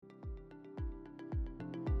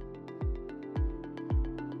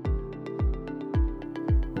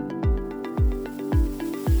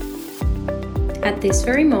At this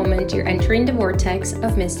very moment, you're entering the vortex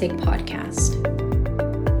of Mystic Podcast.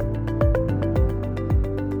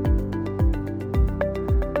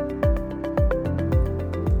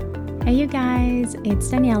 Hey you guys, it's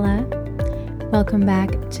Daniela. Welcome back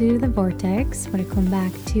to the Vortex. Welcome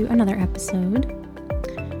back to another episode.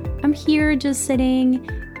 I'm here just sitting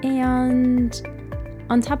and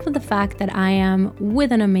on top of the fact that I am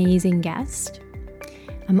with an amazing guest,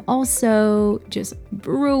 I'm also just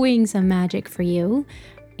brewing some magic for you,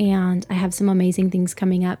 and I have some amazing things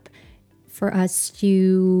coming up for us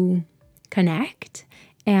to connect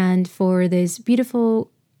and for this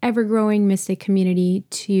beautiful, ever-growing mystic community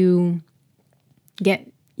to get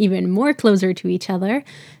even more closer to each other.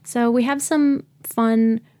 So we have some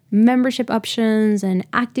fun membership options and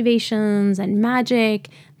activations and magic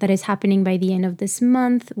that is happening by the end of this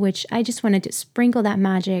month, which I just wanted to sprinkle that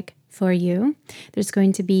magic for you. There's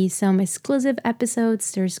going to be some exclusive episodes.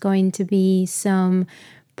 There's going to be some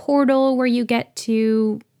portal where you get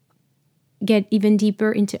to get even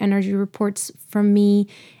deeper into energy reports from me,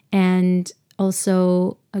 and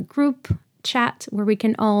also a group chat where we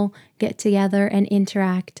can all get together and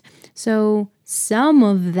interact. So some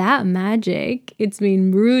of that magic, it's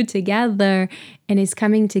been brewed together and is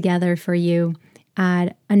coming together for you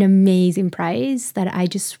at an amazing price that I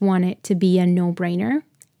just want it to be a no-brainer.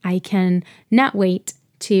 I can not wait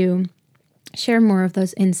to share more of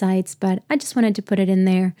those insights, but I just wanted to put it in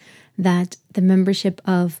there that the membership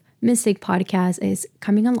of Mystic Podcast is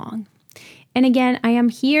coming along. And again, I am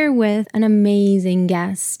here with an amazing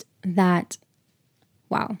guest that,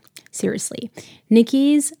 wow, seriously,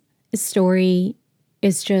 Nikki's story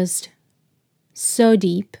is just so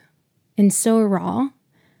deep and so raw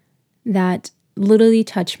that literally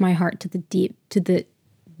touched my heart to the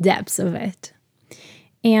depths of it.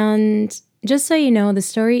 And just so you know, the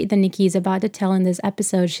story that Nikki is about to tell in this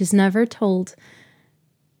episode, she's never told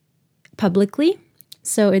publicly.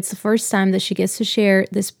 So it's the first time that she gets to share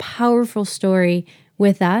this powerful story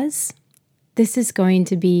with us. This is going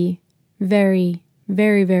to be very,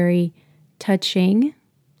 very, very touching.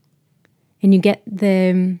 And you get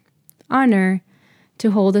the honor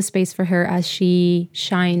to hold a space for her as she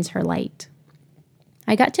shines her light.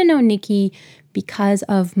 I got to know Nikki because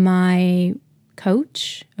of my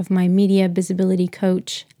coach, of my media visibility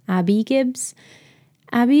coach, Abby Gibbs.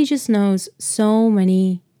 Abby just knows so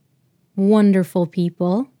many wonderful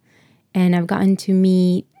people, and I've gotten to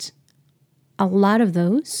meet a lot of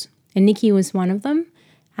those, and Nikki was one of them.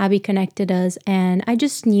 Abby connected us, and I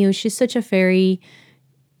just knew she's such a fairy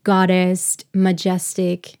goddess,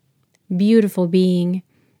 majestic, beautiful being,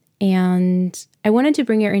 and I wanted to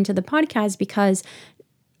bring her into the podcast because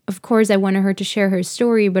of course, I wanted her to share her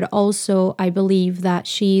story, but also I believe that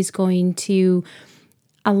she's going to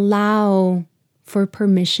allow for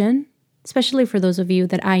permission, especially for those of you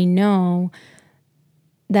that I know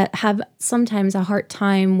that have sometimes a hard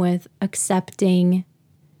time with accepting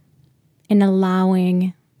and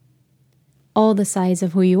allowing all the sides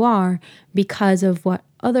of who you are because of what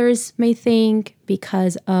others may think,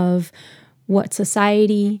 because of what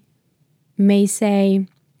society may say.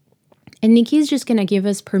 And Nikki's just going to give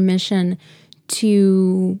us permission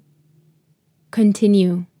to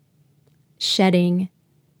continue shedding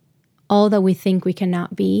all that we think we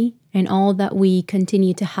cannot be and all that we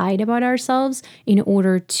continue to hide about ourselves in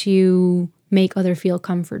order to make others feel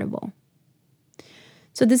comfortable.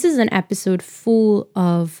 So this is an episode full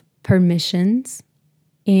of permissions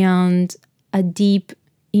and a deep,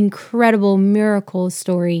 incredible miracle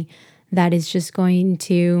story that is just going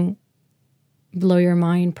to blow your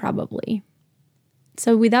mind probably.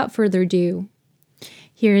 So without further ado,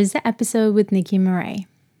 here is the episode with Nikki Murray.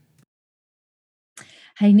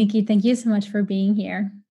 Hi, Nikki. Thank you so much for being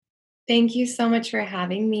here. Thank you so much for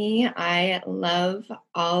having me. I love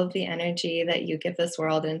all of the energy that you give this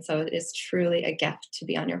world, and so it is truly a gift to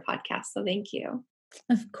be on your podcast. So thank you.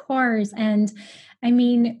 Of course. And I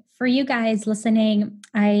mean, for you guys listening,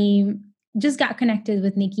 I just got connected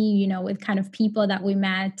with Nikki, with kind of people that we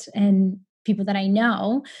met and people that I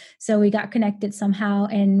know. So we got connected somehow.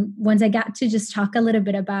 And once I got to just talk a little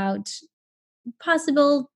bit about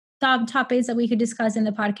possible topics that we could discuss in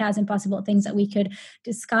the podcast and possible things that we could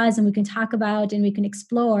discuss and we can talk about and we can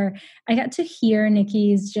explore, I got to hear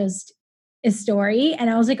Nikki's just a story. And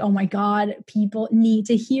I was like, oh my God, people need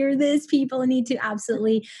to hear this. People need to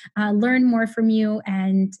absolutely learn more from you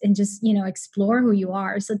and just, explore who you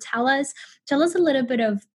are. So tell us a little bit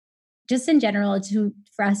of just in general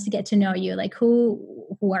for us to get to know you, like who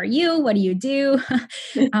are you? What do you do?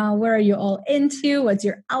 What are you all into? What's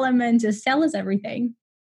your element? Just tell us everything.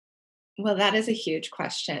 Well, that is a huge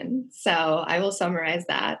question. So I will summarize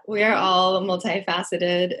that. We are all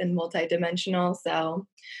multifaceted and multidimensional. So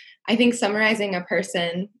I think summarizing a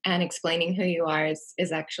person and explaining who you are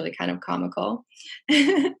is actually kind of comical.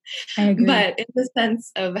 I agree. But in the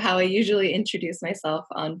sense of how I usually introduce myself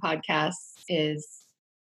on podcasts is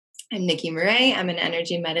I'm Nikki Murray. I'm an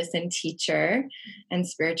energy medicine teacher and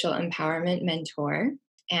spiritual empowerment mentor.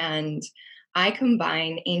 And I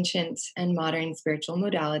combine ancient and modern spiritual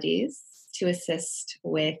modalities to assist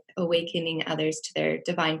with awakening others to their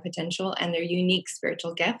divine potential and their unique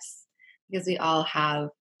spiritual gifts, because we all have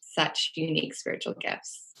such unique spiritual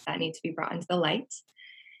gifts that need to be brought into the light.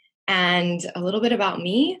 And a little bit about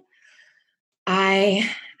me. I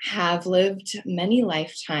have lived many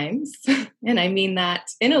lifetimes, and I mean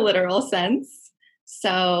that in a literal sense.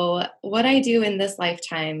 So, what I do in this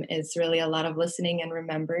lifetime is really a lot of listening and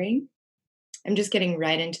remembering. I'm just getting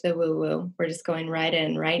right into the woo woo. We're just going right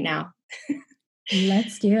in right now.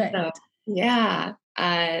 Let's do it. So, yeah,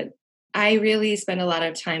 I really spend a lot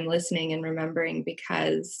of time listening and remembering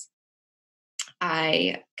because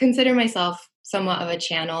I consider myself somewhat of a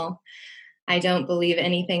channel. I don't believe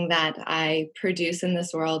anything that I produce in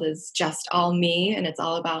this world is just all me and it's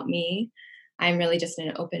all about me. I'm really just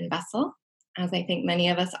an open vessel, as I think many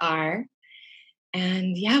of us are.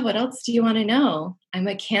 And yeah, what else do you want to know? I'm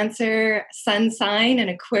a Cancer sun sign, an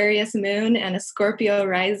Aquarius moon, and a Scorpio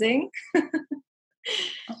rising.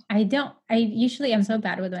 I usually am so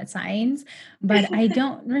bad with my signs, but I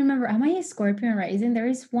don't remember. Am I a Scorpion rising? There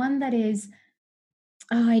is one that is,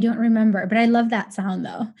 oh, I don't remember, but I love that sound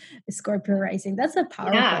though. The Scorpio rising. That's a Yeah,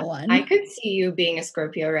 powerful I one. could see you being a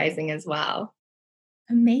Scorpio rising as well.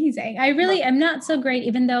 Amazing. I really am not so great,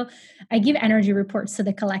 even though I give energy reports to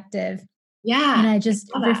the collective and Yeah, I I just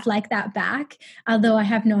saw that. reflect that back. Although I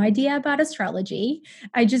have no idea about astrology,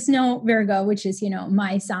 I just know Virgo, which is,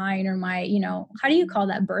 my sign or my, how do you call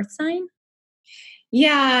that, birth sign?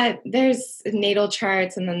 Yeah, there's natal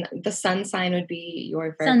charts, and then the sun sign would be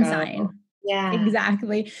your Sun Virgo. sign. Yeah.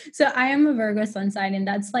 Exactly. So I am a Virgo sun sign, and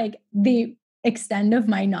that's like the extent of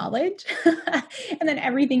my knowledge. And then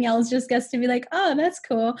everything else just gets to be like, oh, that's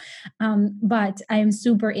cool. But I'm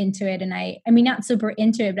super into it. And I mean, not super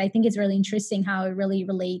into it, but I think it's really interesting how it really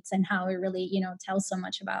relates and how it really, tells so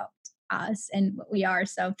much about us and what we are.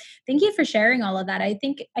 So thank you for sharing all of that. I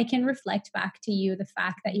think I can reflect back to you the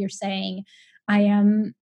fact that you're saying, I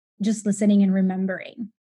am just listening and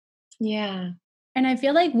remembering. Yeah. And I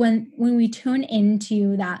feel like when we tune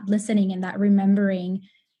into that listening and that remembering,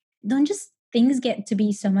 then just things get to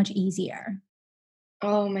be so much easier.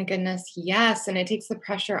 Oh my goodness, yes, and it takes the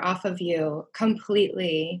pressure off of you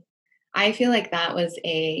completely. I feel like that was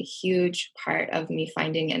a huge part of me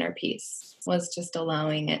finding inner peace, was just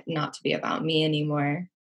allowing it not to be about me anymore.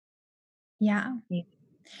 Yeah. Yeah.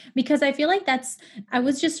 Because I feel like I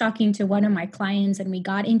was just talking to one of my clients and we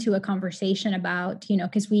got into a conversation about,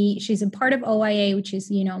 because she's a part of OIA, which is,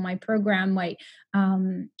 my program, my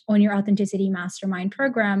Own Your Authenticity Mastermind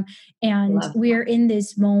program. And Love we're in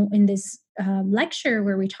this lecture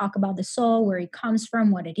where we talk about the soul, where it comes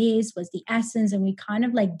from, what it is, what's the essence, and we kind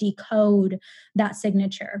of like decode that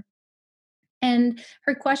signature. And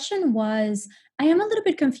her question was, I am a little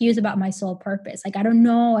bit confused about my soul purpose. Like, I don't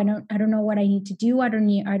know. I don't know what I need to do. I don't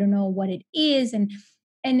know what it is. And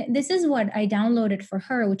this is what I downloaded for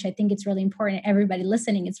her, which I think it's really important. Everybody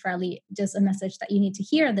listening, it's probably just a message that you need to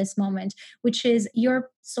hear at this moment, which is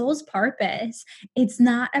your soul's purpose. It's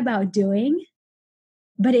not about doing,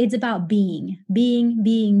 but it's about being.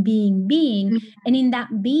 that. And in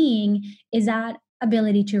that being is that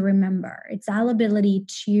ability to remember. It's that ability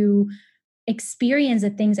to experience the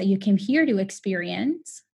things that you came here to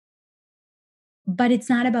experience, but it's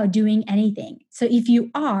not about doing anything. So if you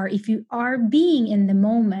are being in the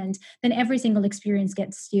moment, then every single experience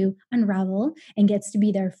gets to unravel and gets to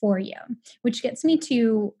be there for you, which gets me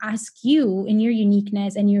to ask you, in your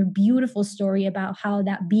uniqueness and your beautiful story, about how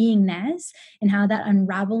that beingness and how that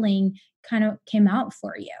unraveling kind of came out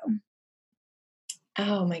for you.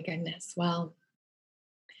 Oh my goodness. Well,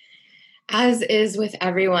 as is with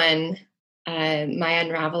everyone, my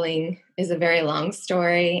unraveling is a very long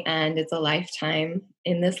story and it's a lifetime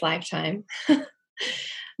in this lifetime.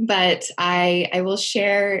 But I will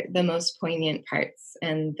share the most poignant parts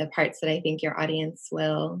and the parts that I think your audience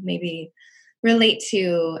will maybe relate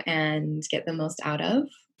to and get the most out of.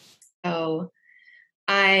 So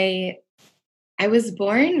I I was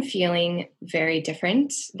born feeling very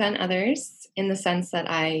different than others in the sense that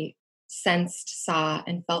I sensed, saw,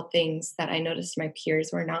 and felt things that I noticed my peers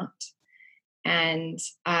were not. And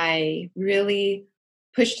I really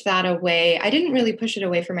pushed that away. I didn't really push it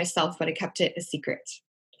away for myself, but I kept it a secret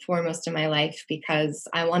for most of my life because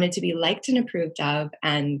I wanted to be liked and approved of.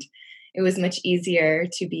 And it was much easier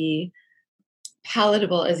to be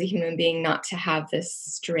palatable as a human being, not to have this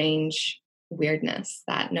strange weirdness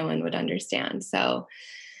that no one would understand. So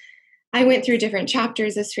I went through different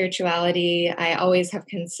chapters of spirituality. I always have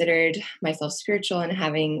considered myself spiritual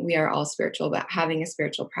and we are all spiritual, but having a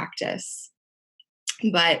spiritual practice.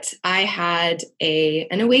 But I had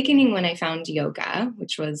an awakening when I found yoga,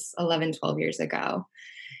 which was 11, 12 years ago.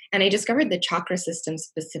 And I discovered the chakra system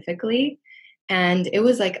specifically. And it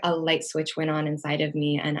was like a light switch went on inside of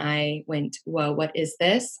me. And I went, whoa, what is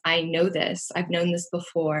this? I know this. I've known this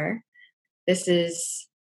before. This is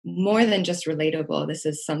more than just relatable. This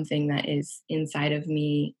is something that is inside of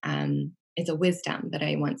me. It's a wisdom that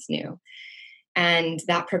I once knew. And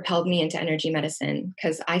that propelled me into energy medicine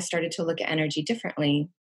because I started to look at energy differently.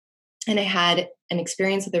 And I had an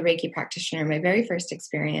experience with a Reiki practitioner, my very first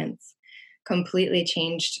experience, completely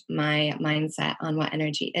changed my mindset on what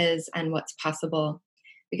energy is and what's possible,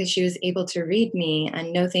 because she was able to read me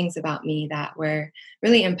and know things about me that were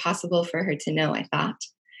really impossible for her to know, I thought.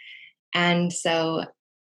 And so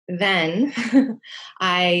then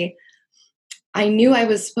I knew I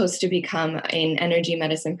was supposed to become an energy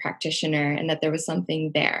medicine practitioner and that there was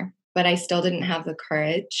something there, but I still didn't have the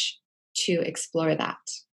courage to explore that.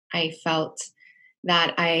 I felt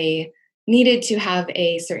that I needed to have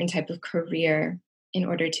a certain type of career in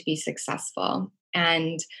order to be successful.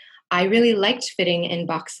 And I really liked fitting in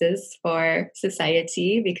boxes for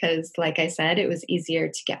society because, like I said, it was easier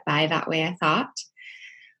to get by that way, I thought.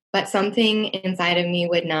 But something inside of me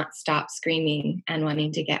would not stop screaming and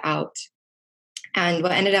wanting to get out. And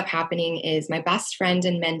what ended up happening is my best friend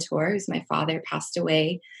and mentor, who's my father, passed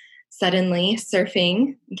away suddenly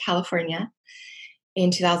surfing in California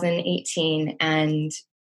in 2018. And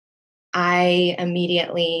I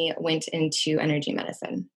immediately went into energy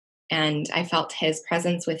medicine. And I felt his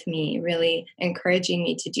presence with me, really encouraging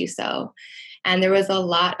me to do so. And there was a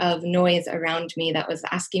lot of noise around me that was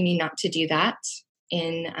asking me not to do that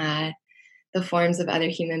in the forms of other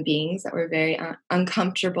human beings that were very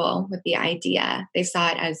uncomfortable with the idea. They saw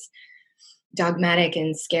it as dogmatic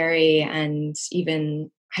and scary and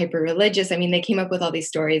even hyper religious. I mean, they came up with all these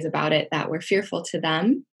stories about it that were fearful to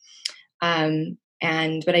them.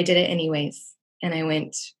 But I did it anyways. And I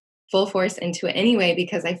went full force into it anyway,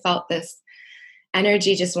 because I felt this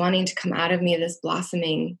energy just wanting to come out of me, this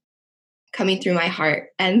blossoming coming through my heart.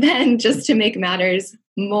 And then, just to make matters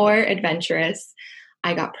more adventurous,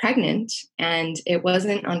 I got pregnant, and it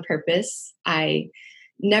wasn't on purpose. I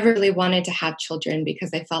never really wanted to have children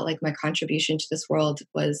because I felt like my contribution to this world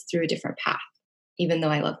was through a different path, even though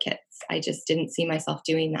I love kids. I just didn't see myself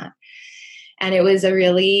doing that. And it was a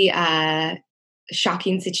really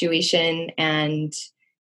shocking situation. And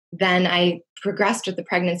then I progressed with the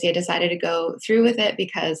pregnancy. I decided to go through with it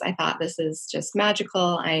because I thought, this is just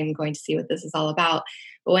magical. I'm going to see what this is all about.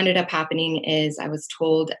 But what ended up happening is I was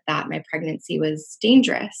told that my pregnancy was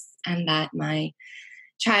dangerous and that my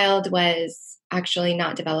child was actually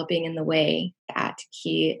not developing in the way that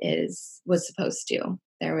was supposed to.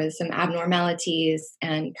 There was some abnormalities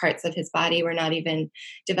and parts of his body were not even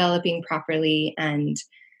developing properly. And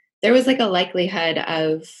there was like a likelihood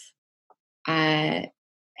of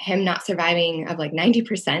him not surviving of like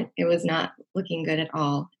 90%. It was not looking good at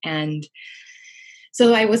all. And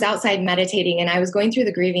so I was outside meditating, and I was going through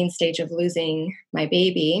the grieving stage of losing my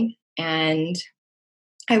baby. And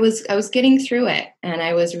I was getting through it, and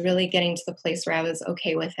I was really getting to the place where I was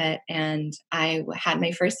okay with it. And I had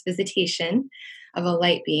my first visitation of a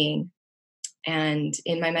light being. And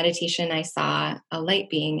in my meditation, I saw a light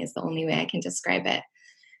being, is the only way I can describe it.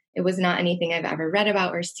 It was not anything I've ever read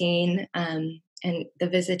about or seen. And the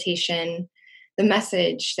visitation, the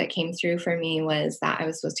message that came through for me was that I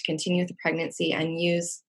was supposed to continue with the pregnancy and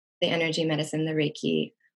use the energy medicine, the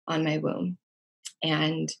Reiki, on my womb.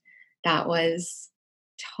 And that was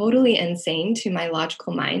totally insane to my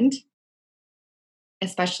logical mind,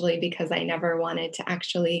 especially because I never wanted to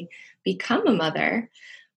actually become a mother.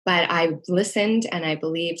 But I listened and I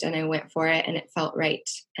believed and I went for it, and it felt right.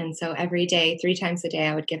 And so every day, 3 times a day,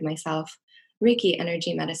 I would give myself Reiki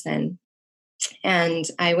energy medicine. And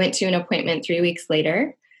I went to an appointment 3 weeks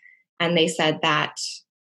later, and they said that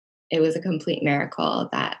it was a complete miracle,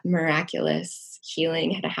 that miraculous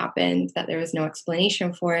healing had happened, that there was no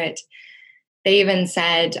explanation for it. They even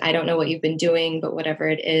said, I don't know what you've been doing, but whatever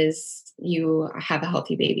it is, you have a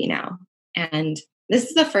healthy baby now. And this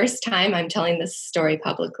is the first time I'm telling this story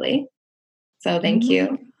publicly. So thank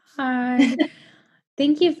you.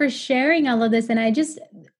 Thank you for sharing all of this. And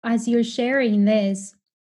as you're sharing this,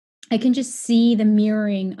 I can just see the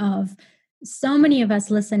mirroring of so many of us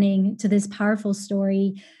listening to this powerful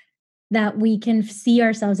story that we can see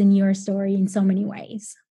ourselves in your story in so many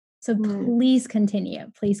ways. So please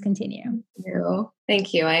continue. Please continue.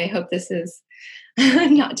 Thank you. I hope this is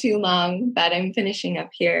not too long, that I'm finishing up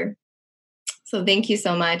here. So thank you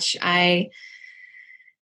so much. I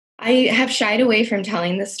have shied away from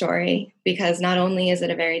telling the story because not only is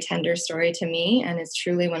it a very tender story to me, and it's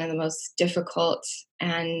truly one of the most difficult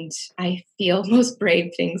and I feel most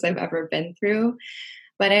brave things I've ever been through,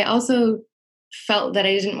 but I also felt that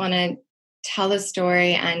I didn't want to tell the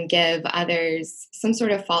story and give others some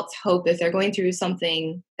sort of false hope if they're going through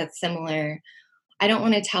something that's similar. I don't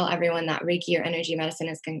want to tell everyone that Reiki or energy medicine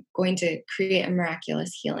is going to create a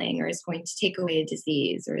miraculous healing, or is going to take away a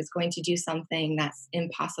disease, or is going to do something that's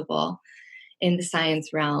impossible in the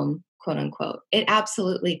science realm, quote unquote. It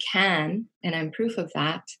absolutely can, and I'm proof of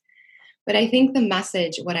that. But I think the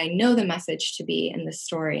message, what I know the message to be in this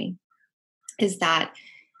story, is that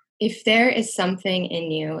if there is something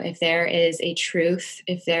in you, if there is a truth,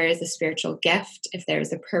 if there is a spiritual gift, if there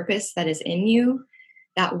is a purpose that is in you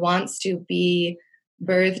that wants to be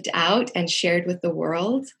birthed out and shared with the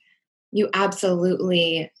world, you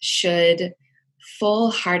absolutely should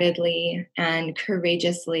full-heartedly and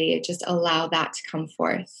courageously just allow that to come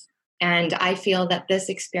forth. And I feel that this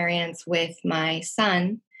experience with my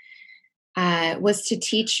son was to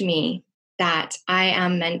teach me that I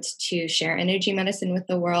am meant to share energy medicine with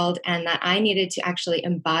the world, and that I needed to actually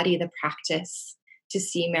embody the practice to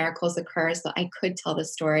see miracles occur so I could tell the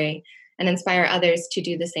story and inspire others to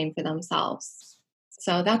do the same for themselves.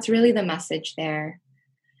 So that's really the message there.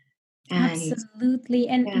 And, absolutely.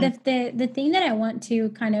 And the thing that I want to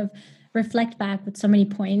kind of reflect back with so many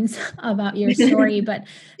points about your story, but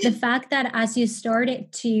the fact that as you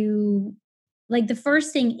started to, like, the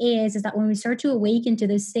first thing is that when we start to awaken to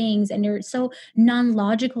these things and they're so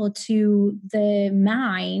non-logical to the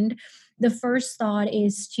mind, the first thought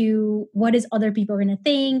is to, what is other people going to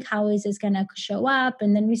think? How is this going to show up?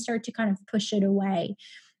 And then we start to kind of push it away.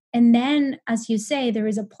 And then, as you say, there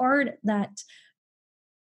is a part that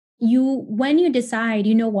when you decide,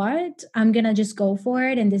 you know what, I'm going to just go for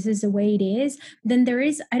it, and this is the way it is, then there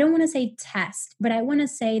is, I don't want to say test, but I want to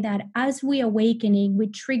say that as we awakening, we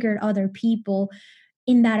triggered other people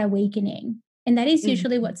in that awakening. And that is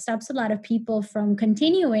usually what stops a lot of people from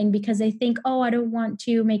continuing, because they think, oh, I don't want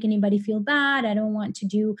to make anybody feel bad. I don't want to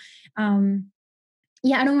do,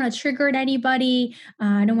 I don't want to trigger anybody.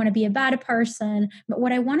 I don't want to be a bad person. But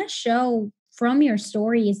what I want to show from your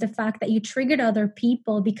story is the fact that you triggered other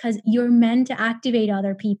people because you're meant to activate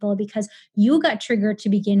other people, because you got triggered to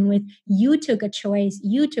begin with. You took a choice,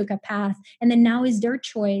 you took a path, and then now is their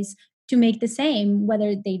choice to make the same,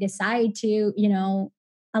 whether they decide to,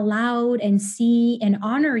 allow and see and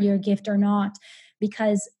honor your gift or not,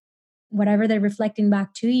 because whatever they're reflecting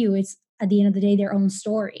back to you is at the end of the day their own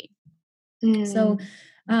story. So,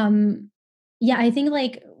 I think,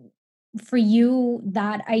 like, for you,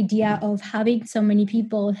 that idea of having so many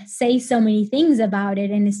people say so many things about it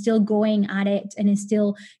and is still going at it and is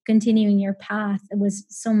still continuing your path, it was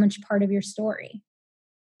so much part of your story.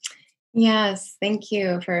 Yes, thank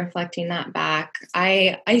you for reflecting that back.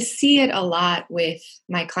 I see it a lot with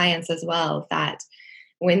my clients as well, that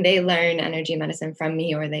when they learn energy medicine from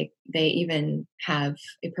me, or they even have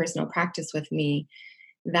a personal practice with me,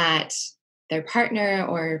 that their partner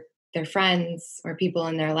or their friends or people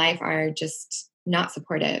in their life are just not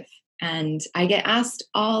supportive. And I get asked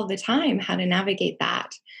all the time how to navigate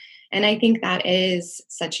that. And I think that is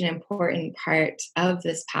such an important part of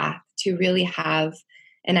this path, to really have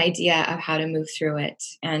an idea of how to move through it,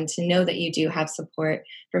 and to know that you do have support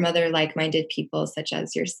from other like-minded people such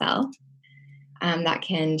as yourself, that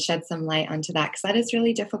can shed some light onto that, because that is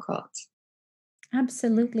really difficult.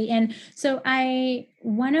 Absolutely. And so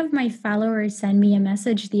one of my followers sent me a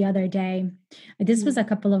message the other day. This was a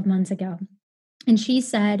couple of months ago. And she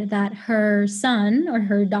said that her son or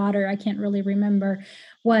her daughter, I can't really remember,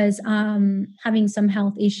 was having some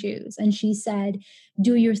health issues. And she said,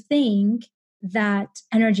 do you think that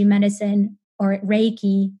energy medicine or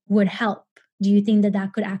Reiki would help? Do you think that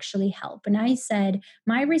that could actually help? And I said,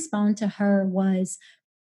 my response to her was,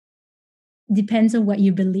 depends on what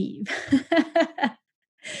you believe.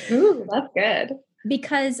 Ooh, that's good.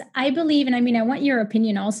 Because I believe, and I mean, I want your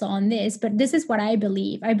opinion also on this, but this is what I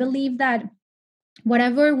believe. I believe that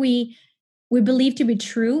whatever we believe to be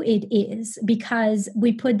true, it is, because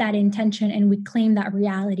we put that intention and we claim that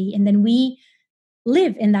reality, and then we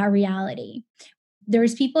live in that reality.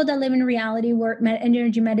 There's people that live in reality where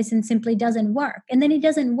energy medicine simply doesn't work. And then it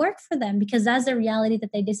doesn't work for them because that's the reality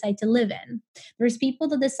that they decide to live in. There's people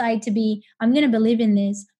that decide to be, I'm going to believe in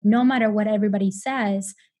this no matter what everybody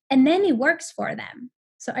says. And then it works for them.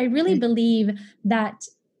 So I really believe that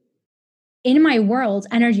in my world,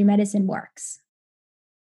 energy medicine works.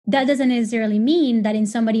 That doesn't necessarily mean that in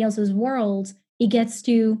somebody else's world, it gets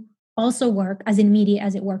to also work as immediate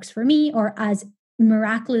as it works for me or as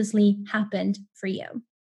miraculously happened for you.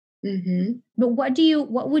 Mm-hmm. But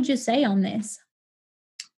what would you say on this?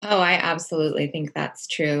 Oh, I absolutely think that's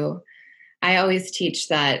true. I always teach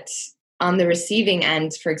that on the receiving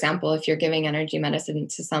end, for example, if you're giving energy medicine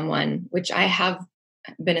to someone, which I have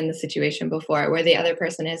been in the situation before, where the other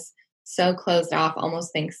person is so closed off,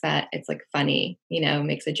 almost thinks that it's like funny,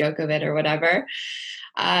 makes a joke of it or whatever.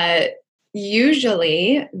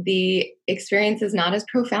 Usually the experience is not as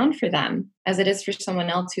profound for them as it is for someone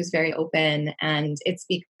else who's very open. And it's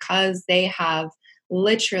because they have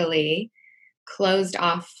literally closed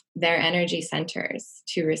off their energy centers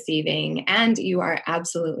to receiving. And you are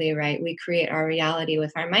absolutely right. We create our reality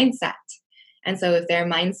with our mindset. And so if their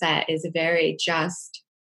mindset is very just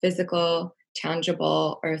physical,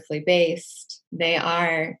 tangible, earthly based, they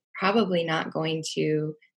are probably not going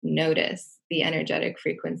to notice the energetic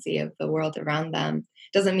frequency of the world around them.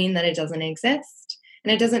 Doesn't mean that it doesn't exist.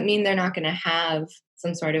 And it doesn't mean they're not going to have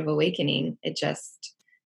some sort of awakening. It just,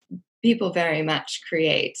 people very much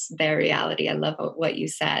create their reality. I love what you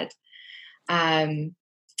said. And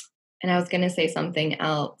I was going to say something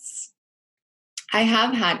else. I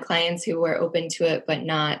have had clients who were open to it, but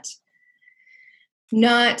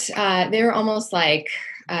they were almost like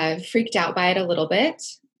freaked out by it a little bit.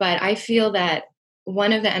 But I feel that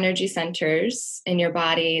one of the energy centers in your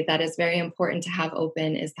body that is very important to have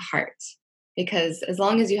open is the heart. Because as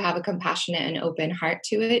long as you have a compassionate and open heart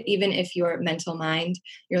to it, even if your mental mind,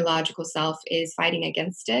 your logical self is fighting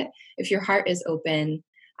against it, if your heart is open,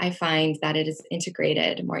 I find that it is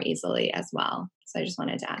integrated more easily as well. So I just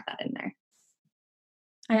wanted to add that in there.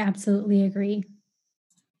 I absolutely agree.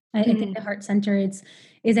 I think the heart center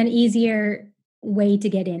is an easier way to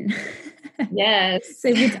get in. Yes. So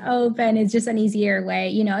if it's open, it's just an easier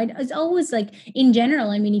way. It's always like in general,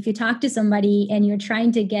 I mean, if you talk to somebody and you're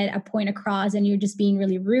trying to get a point across and you're just being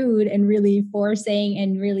really rude and really forcing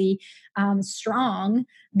and really strong,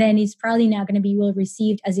 then it's probably not going to be well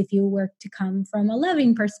received as if you were to come from a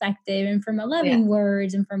loving perspective and from a loving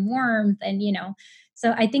words and from warmth and,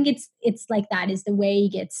 so I think it's like that is the way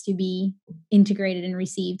it gets to be integrated and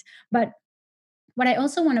received. But what I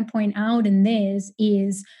also want to point out in this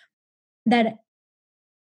is that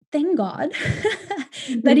thank God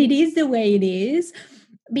that it is the way it is,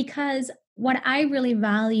 because what I really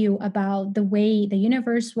value about the way the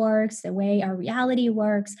universe works, the way our reality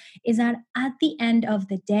works, is that at the end of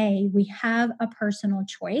the day, we have a personal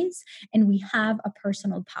choice and we have a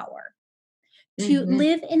personal power to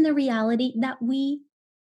live in the reality that we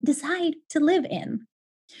decide to live in.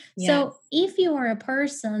 Yes. So if you are a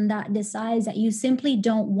person that decides that you simply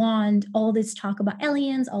don't want all this talk about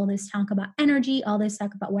aliens, all this talk about energy, all this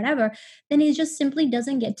talk about whatever, then it just simply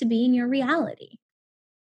doesn't get to be in your reality.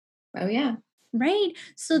 Oh, yeah. Right?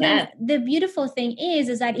 So then the beautiful thing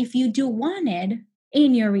is that if you do want it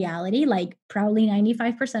in your reality, like probably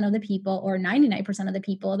 95% of the people or 99% of the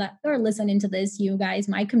people that are listening to this, you guys,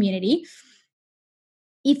 my community,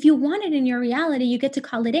 if you want it in your reality, you get to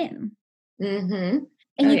call it in.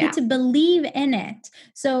 And you get to believe in it.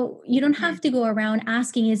 So you don't have to go around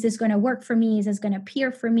asking, is this going to work for me? Is this going to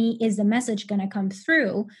appear for me? Is the message going to come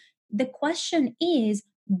through? The question is,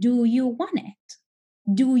 do you want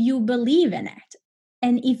it? Do you believe in it?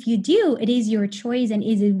 And if you do, it is your choice and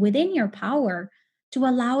is it within your power to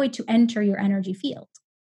allow it to enter your energy field?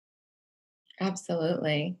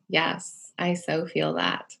 Absolutely. Yes. I so feel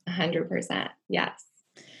that 100%. Yes.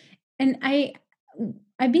 And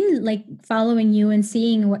I've been like following you and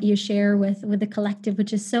seeing what you share with the collective,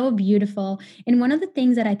 which is so beautiful. And one of the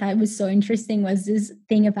things that I thought was so interesting was this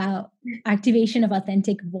thing about activation of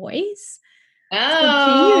authentic voice.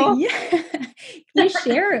 Oh, So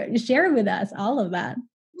can you share with us all of that?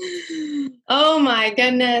 Oh my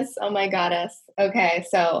goodness. Oh my goddess. Okay.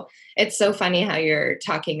 So it's so funny how you're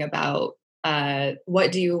talking about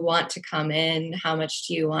what do you want to come in? How much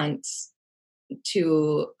do you want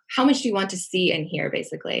to see and hear,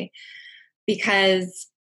 basically? Because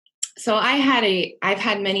so I've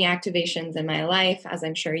had many activations in my life, as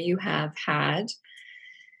I'm sure you have had,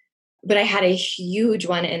 but I had a huge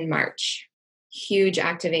one in March, huge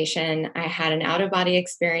activation. I had an out-of-body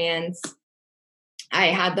experience. I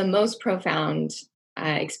had the most profound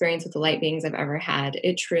experience with the light beings I've ever had.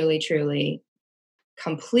 It truly, truly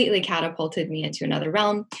completely catapulted me into another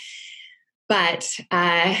realm. But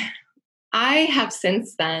I have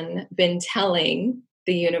since then been telling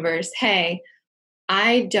the universe, hey,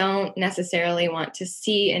 I don't necessarily want to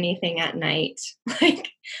see anything at night. Like,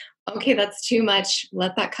 okay, that's too much.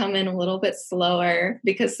 Let that come in a little bit slower,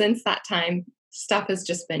 because since that time, stuff has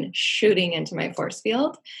just been shooting into my force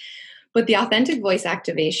field. But the authentic voice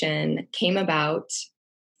activation came about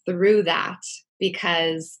through that,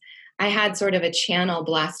 because I had sort of a channel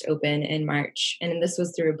blast open in March, and this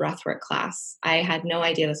was through a breathwork class. I had no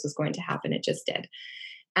idea this was going to happen. It just did.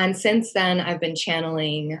 And since then, I've been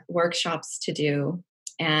channeling workshops to do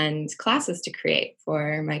and classes to create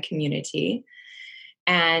for my community.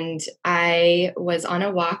 And I was on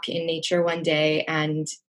a walk in nature one day, and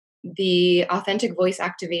the authentic voice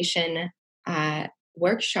activation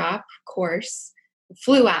workshop course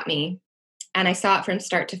flew at me. And I saw it from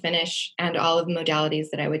start to finish and all of the modalities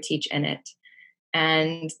that I would teach in it.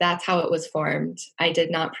 And that's how it was formed. I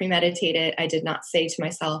did not premeditate it. I did not say to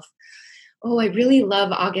myself, oh, I really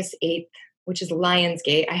love August 8th, which is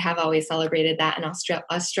Lionsgate. I have always celebrated that in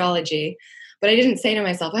astrology. But I didn't say to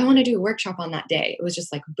myself, I want to do a workshop on that day. It was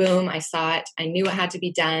just like, boom, I saw it. I knew it had to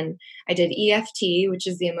be done. I did EFT, which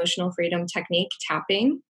is the emotional freedom technique,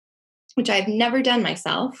 tapping, which I've never done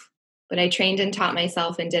myself, but I trained and taught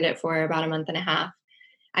myself and did it for about a month and a half.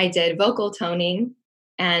 I did vocal toning,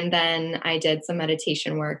 and then I did some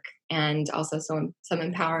meditation work and also some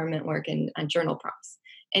empowerment work and journal prompts.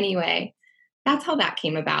 Anyway, that's how that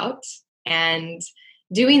came about. And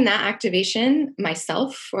doing that activation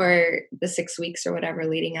myself for the 6 weeks or whatever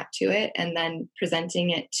leading up to it, and then presenting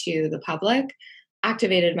it to the public,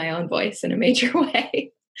 activated my own voice in a major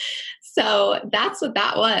way. So that's what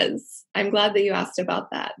that was. I'm glad that you asked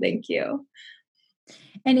about that. Thank you.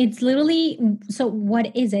 And it's literally, so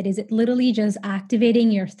what is it? Is it literally just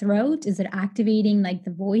activating your throat? Is it activating like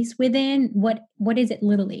the voice within? What is it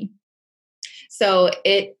literally? So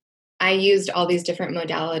I used all these different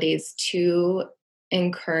modalities to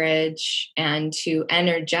encourage and to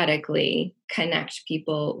energetically connect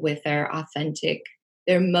people with their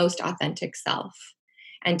most authentic self,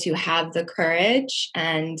 and to have the courage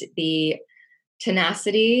and the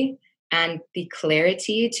tenacity and the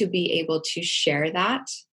clarity to be able to share that.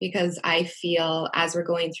 Because I feel, as we're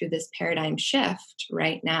going through this paradigm shift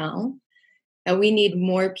right now, that we need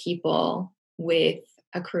more people with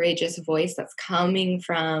a courageous voice that's coming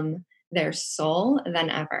from their soul than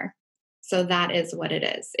ever. So that is what it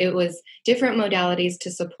is. It was different modalities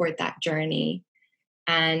to support that journey.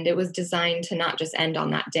 And it was designed to not just end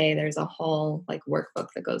on that day. There's a whole like workbook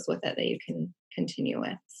that goes with it that you can continue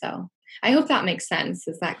with. So I hope that makes sense.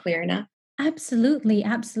 Is that clear enough? Absolutely,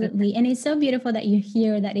 absolutely. And it's so beautiful that you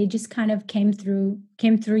hear that it just kind of came through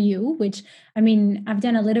you, which, I mean, I've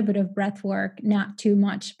done a little bit of breath work, not too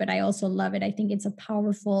much, but I also love it. I think it's a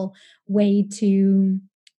powerful way to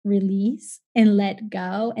release and let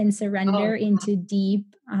go and surrender into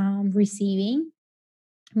deep receiving.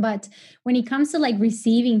 But when it comes to like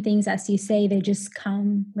receiving things, as you say, they just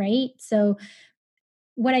come, right? So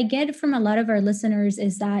what I get from a lot of our listeners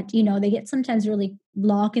is that, they get sometimes really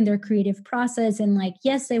blocked in their creative process, and like,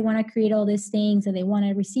 yes, they want to create all these things and they want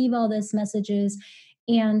to receive all these messages.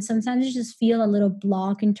 And sometimes you just feel a little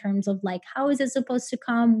block in terms of like, how is it supposed to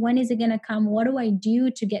come? When is it going to come? What do I do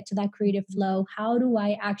to get to that creative flow? How do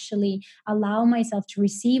I actually allow myself to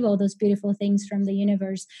receive all those beautiful things from the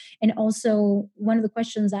universe? And also, one of the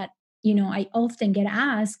questions that I often get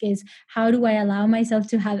asked is, how do I allow myself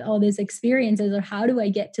to have all these experiences, or how do I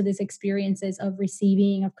get to these experiences of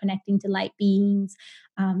receiving, of connecting to light beings?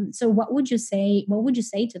 So what would you say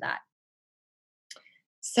to that?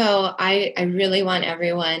 So I really want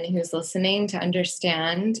everyone who's listening to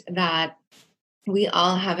understand that we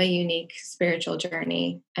all have a unique spiritual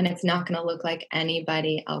journey, and it's not going to look like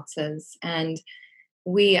anybody else's. And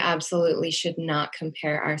we absolutely should not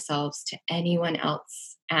compare ourselves to anyone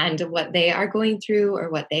else and what they are going through or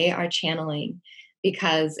what they are channeling,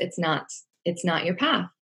 because it's not your path.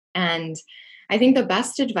 And I think the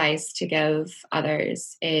best advice to give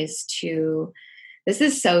others is this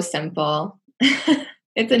is so simple.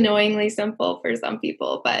 It's annoyingly simple for some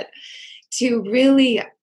people, but to really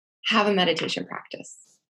have a meditation practice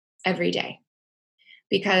every day.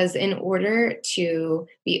 Because in order to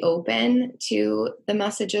be open to the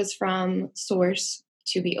messages from source,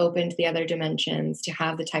 to be open to the other dimensions, to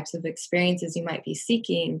have the types of experiences you might be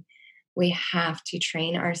seeking, we have to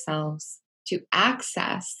train ourselves to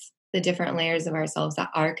access the different layers of ourselves that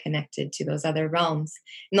are connected to those other realms.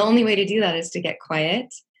 And the only way to do that is to get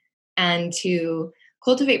quiet and to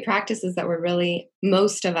cultivate practices that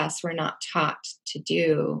most of us were not taught to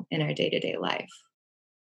do in our day-to-day life.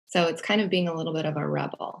 So it's kind of being a little bit of a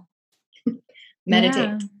rebel. Yeah.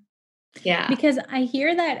 Meditate. Yeah. Because I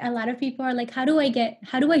hear that a lot of people are like, how do I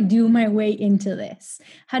do my way into this?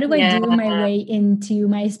 How do I Yeah. do my way into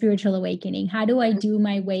my spiritual awakening? How do I do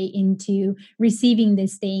my way into receiving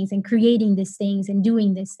these things and creating these things and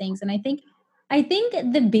doing these things? And I think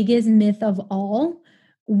the biggest myth of all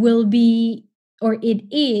will be, or it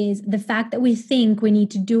is, the fact that we think we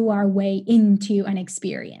need to do our way into an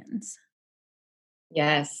experience.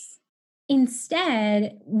 Yes.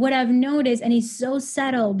 Instead, what I've noticed, and it's so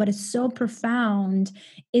subtle, but it's so profound,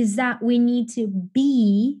 is that we need to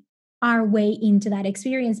be our way into that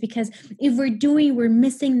experience. Because if we're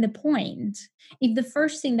missing the point. If the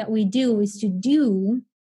first thing that we do is to do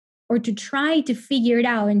or to try to figure it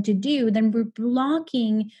out and to do, then we're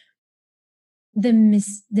blocking the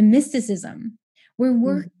mysticism.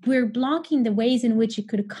 We're blocking the ways in which it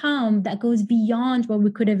could come that goes beyond what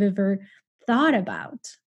we could have ever thought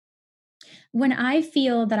about. When I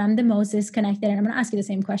feel that I'm the most disconnected, and I'm going to ask you the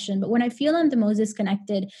same question, but when I feel I'm the most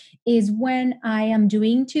disconnected is when I am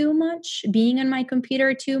doing too much, being on my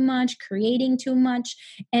computer too much, creating too much,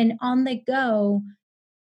 and on the go,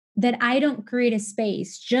 that I don't create a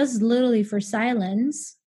space just literally for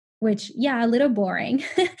silence, which, yeah, a little boring,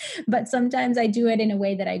 but sometimes I do it in a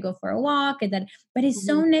way that I go for a walk, but it's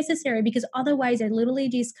so necessary, because otherwise I literally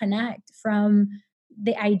disconnect from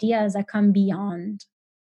the ideas that come beyond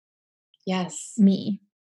Yes. me.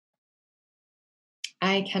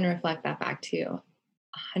 I can reflect that back to you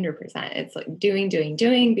 100%. It's like doing,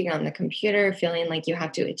 being on the computer, feeling like you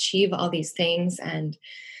have to achieve all these things and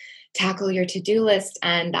tackle your to-do list.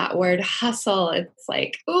 And that word hustle, it's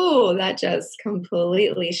like, ooh, that just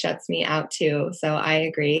completely shuts me out too. So I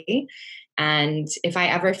agree. And if I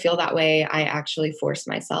ever feel that way, I actually force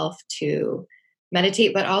myself to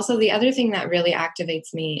meditate. But also the other thing that really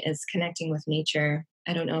activates me is connecting with nature.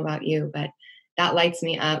 I don't know about you, but that lights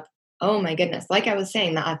me up. Oh my goodness. Like I was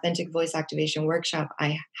saying, the authentic voice activation workshop,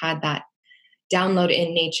 I had that download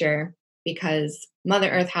in nature because Mother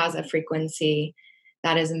Earth has a frequency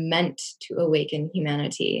that is meant to awaken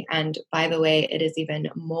humanity. And by the way, it is even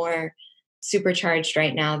more supercharged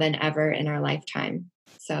right now than ever in our lifetime.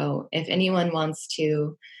 So if anyone wants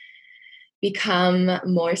to become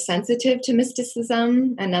more sensitive to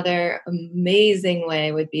mysticism, another amazing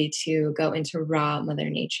way would be to go into raw Mother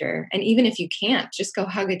Nature. And even if you can't, just go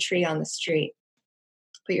hug a tree on the street,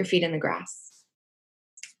 put your feet in the grass.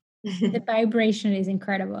 The vibration is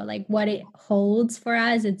incredible. Like what it holds for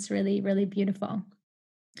us, it's really, really beautiful.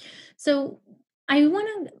 So I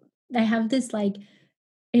have this like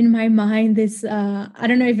in my mind, this I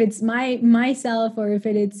don't know if it's myself or if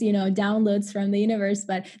it's, downloads from the universe,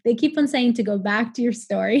 but they keep on saying to go back to your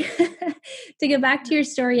story, to go back to your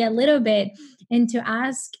story a little bit and to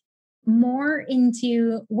ask more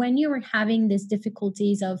into when you were having these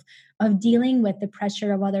difficulties of dealing with the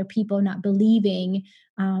pressure of other people not believing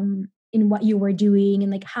in what you were doing,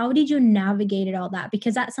 and like how did you navigate it all that,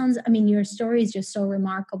 because that sounds, I mean, your story is just so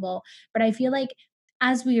remarkable, but I feel like,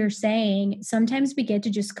 as we are saying, sometimes we get to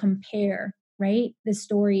just compare, right, the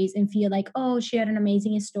stories and feel like, oh, she had an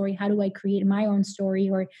amazing story, how do I create my own story,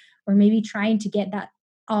 or maybe trying to get that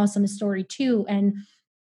awesome story too. And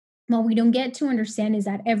what we don't get to understand is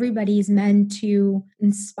that everybody is meant to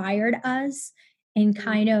inspire us and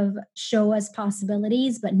kind of show us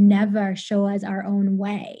possibilities, but never show us our own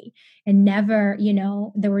way, and never,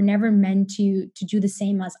 they were never meant to do the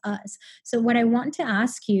same as us. So what I want to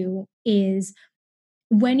ask you is,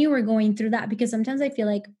 when you were going through that, because sometimes I feel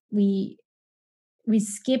like we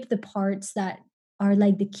skip the parts that are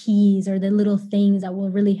like the keys or the little things that will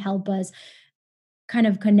really help us kind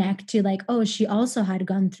of connect to, like, oh, she also had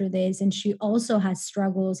gone through this and she also has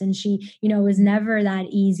struggles, and she, was never that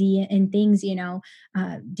easy, and things,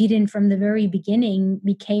 didn't from the very beginning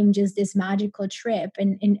became just this magical trip.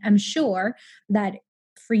 And I'm sure that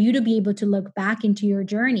for you to be able to look back into your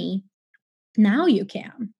journey, now you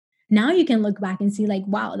can. Now you can look back and see, like,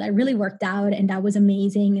 wow, that really worked out and that was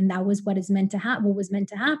amazing and that was what is meant to happen, what was meant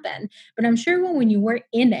to happen. But I'm sure when you were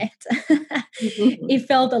in it, it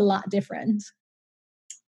felt a lot different.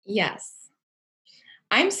 Yes.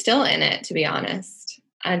 I'm still in it, to be honest.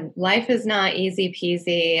 And life is not easy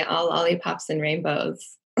peasy, all lollipops and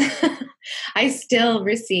rainbows. I still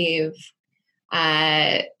receive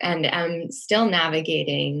and am still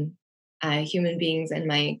navigating human beings in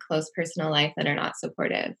my close personal life that are not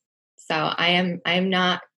supportive. So I am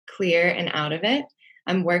not clear and out of it.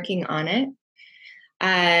 I'm working on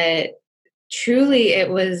it. Truly, it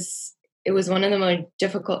was one of the most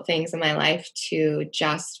difficult things in my life to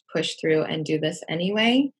just push through and do this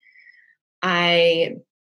anyway. I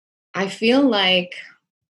feel like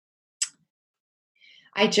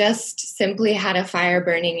I just simply had a fire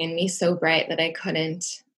burning in me so bright that I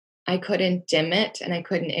couldn't dim it and I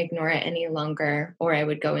couldn't ignore it any longer, or I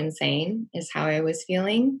would go insane, is how I was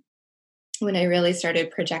feeling when I really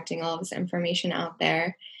started projecting all of this information out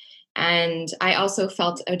there. And I also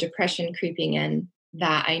felt a depression creeping in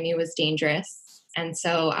that I knew was dangerous. And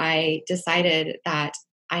so I decided that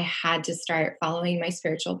I had to start following my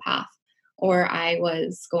spiritual path, or I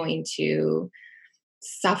was going to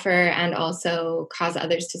suffer and also cause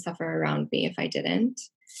others to suffer around me if I didn't.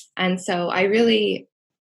 And so I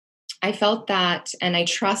felt that, and I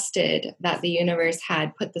trusted that the universe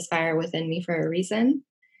had put this fire within me for a reason.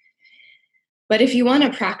 But if you want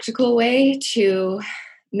a practical way to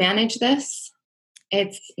manage this,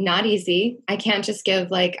 it's not easy. I can't just give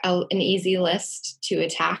like an easy list to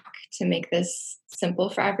attack to make this simple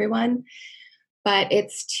for everyone, but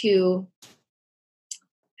it's to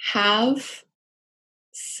have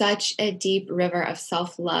such a deep river of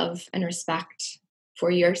self-love and respect for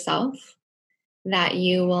yourself that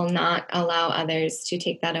you will not allow others to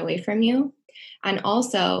take that away from you. And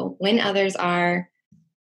also, when others are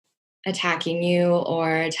attacking you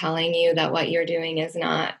or telling you that what you're doing is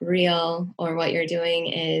not real or what you're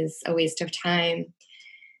doing is a waste of time,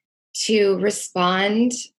 to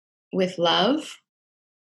respond with love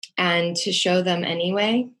and to show them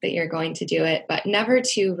anyway that you're going to do it, but never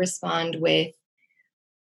to respond with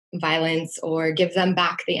violence or give them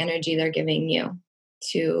back the energy they're giving you.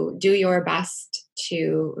 To do your best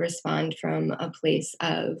to respond from a place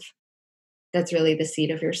of that's really the seed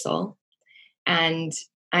of your soul. And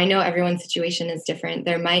I know everyone's situation is different.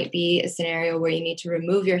 There might be a scenario where you need to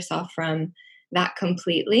remove yourself from that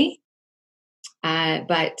completely.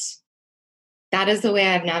 But that is the way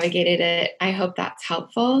I've navigated it. I hope that's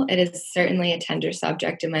helpful. It is certainly a tender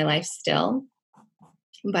subject in my life still.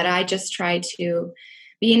 But I just try to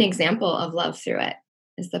be an example of love through it,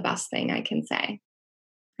 is the best thing I can say.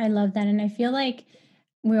 I love that. And I feel like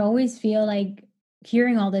we always feel like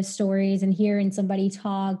hearing all these stories and hearing somebody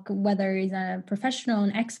talk, whether it's a professional,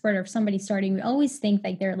 an expert, or somebody starting, we always think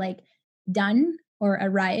like they're like done or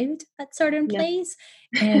arrived at certain place.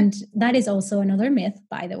 And that is also another myth,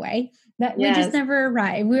 by the way, that we just never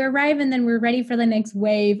arrive. We arrive and then we're ready for the next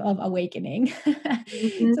wave of awakening.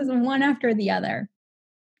 Mm-hmm. So it's one after the other.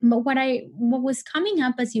 But what was coming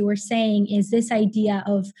up as you were saying is this idea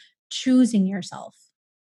of choosing yourself.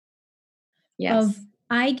 Yes. Of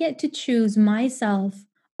I get to choose myself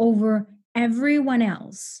over everyone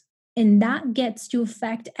else. And that gets to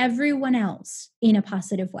affect everyone else in a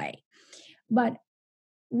positive way. But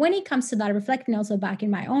when it comes to that, reflecting also back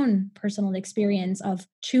in my own personal experience of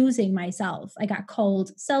choosing myself, I got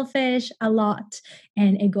called selfish a lot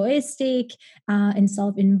and egoistic and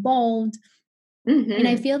self-involved. Mm-hmm. And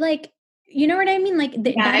I feel like, you know what I mean? Like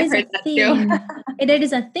that is a thing. It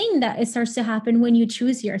is a thing that it starts to happen when you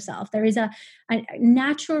choose yourself. There is a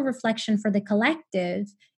natural reflection for the collective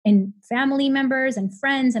and family members and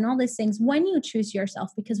friends and all these things when you choose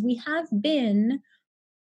yourself, because we have been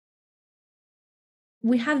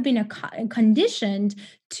conditioned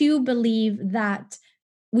to believe that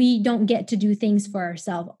we don't get to do things for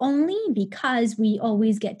ourselves only because we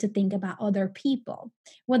always get to think about other people.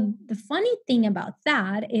 Well, the funny thing about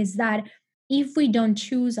that is that if we don't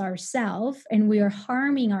choose ourselves and we are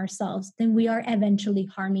harming ourselves, then we are eventually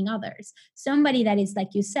harming others. Somebody that is, like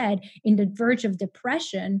you said, in the verge of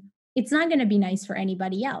depression, it's not going to be nice for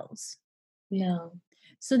anybody else. No.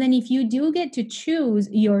 So then if you do get to choose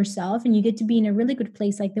yourself and you get to be in a really good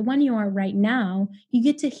place like the one you are right now, you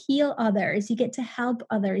get to heal others, you get to help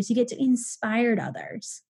others, you get to inspire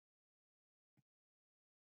others.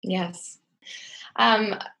 Yes.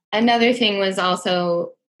 Another thing was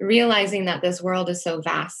also realizing that this world is so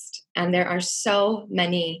vast and there are so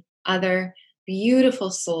many other beautiful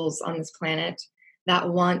souls on this planet that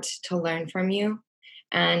want to learn from you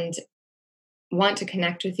and want to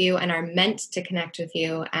connect with you and are meant to connect with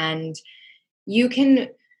you. And you can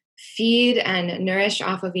feed and nourish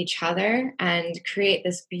off of each other and create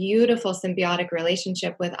this beautiful symbiotic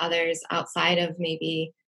relationship with others outside of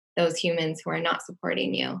maybe those humans who are not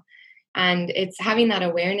supporting you. And it's having that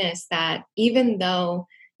awareness that even though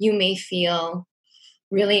you may feel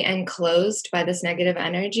really enclosed by this negative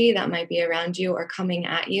energy that might be around you or coming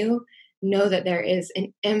at you, know that there is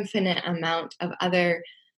an infinite amount of other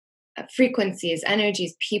frequencies,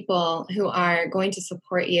 energies, people who are going to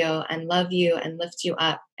support you and love you and lift you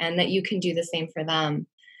up, and that you can do the same for them.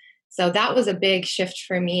 So that was a big shift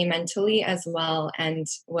for me mentally as well, and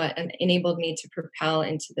what enabled me to propel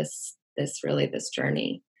into this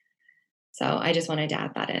journey. So I just wanted to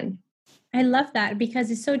add that in. I love that because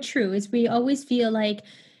it's so true. Is we always feel like,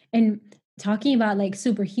 and talking about like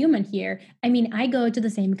superhuman here. I mean, I go to the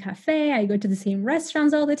same cafe, I go to the same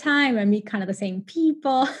restaurants all the time. I meet kind of the same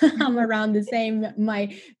people. I'm around the same,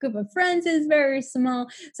 my group of friends is very small.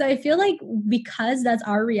 So I feel like because that's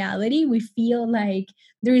our reality, we feel like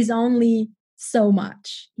there is only so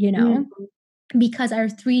much, you know, Mhm. because our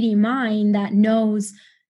 3D mind that knows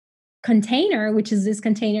container, which is this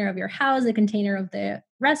container of your house, the container of the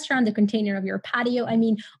restaurant, the container of your patio. I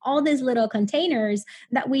mean, all these little containers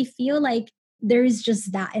that we feel like there is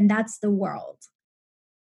just that, and that's the world.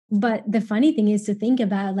 But the funny thing is to think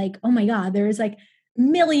about like, oh my God, there's like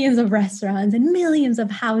millions of restaurants and millions of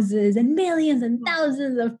houses and millions and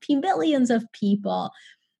thousands of billions of people.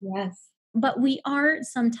 Yes. But we are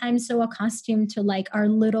sometimes so accustomed to like our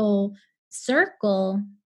little circle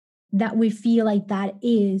that we feel like that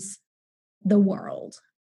is the world,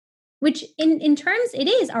 which in terms it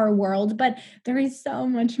is our world, but there is so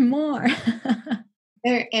much more.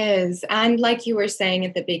 There is. And like you were saying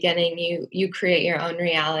at the beginning, you create your own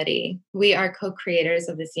reality. We are co-creators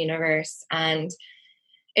of this universe. And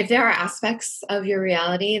if there are aspects of your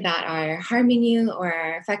reality that are harming you or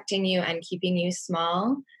are affecting you and keeping you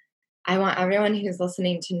small, I want everyone who's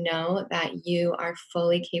listening to know that you are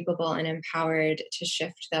fully capable and empowered to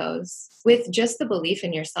shift those with just the belief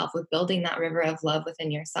in yourself, with building that river of love within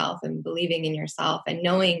yourself and believing in yourself and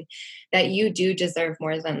knowing that you do deserve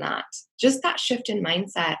more than that. Just that shift in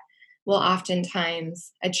mindset will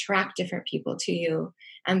oftentimes attract different people to you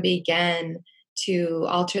and begin to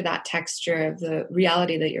alter that texture of the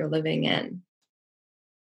reality that you're living in.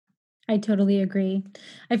 I totally agree.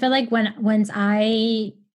 I feel like once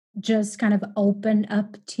I just kind of open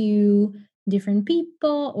up to different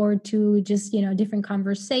people or to just, you know, different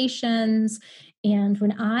conversations, and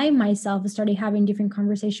when I myself started having different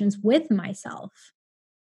conversations with myself,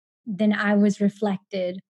 then I was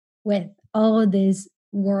reflected with all this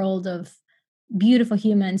world of beautiful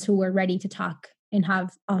humans who were ready to talk and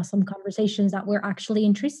have awesome conversations that were actually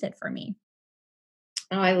interested for me.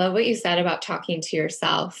 Oh, I love what you said about talking to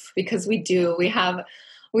yourself because we do.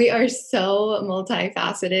 We are so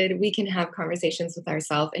multifaceted. We can have conversations with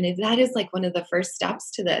ourselves. And if that is like one of the first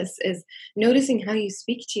steps to this is noticing how you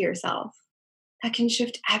speak to yourself. That can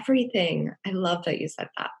shift everything. I love that you said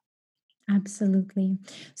that. Absolutely.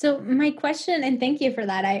 So my question, and thank you for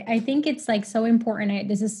that. I think it's like so important.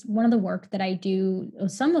 This is one of the work that I do, or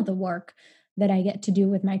some of the work that I get to do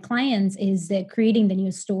with my clients is that creating the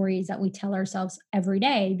new stories that we tell ourselves every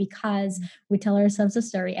day, because we tell ourselves a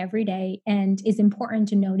story every day, and it's important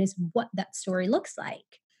to notice what that story looks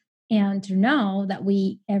like and to know that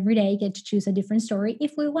we every day get to choose a different story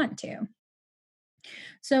if we want to.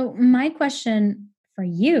 So, my question for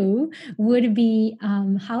you would be,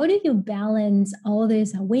 how do you balance all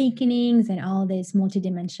these awakenings and all this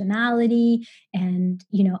multidimensionality and,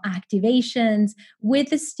 you know, activations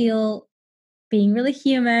with still being really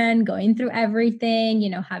human, going through everything, you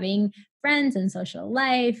know, having friends and social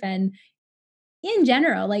life and in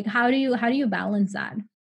general, like how do you balance that?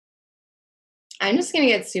 I'm just going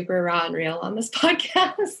to get super raw and real on this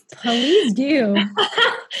podcast. Please do.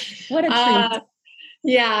 What a treat. uh,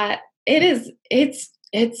 yeah, it is.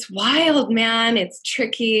 It's wild, man. It's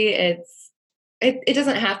tricky. It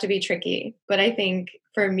doesn't have to be tricky, but I think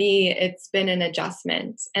for me, it's been an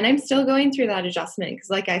adjustment. And I'm still going through that adjustment because,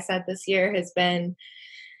 like I said, this year has been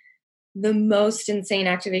the most insane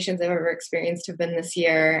activations I've ever experienced have been this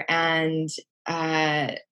year. And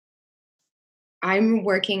uh, I'm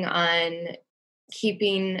working on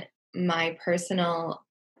keeping my personal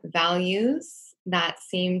values that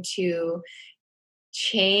seem to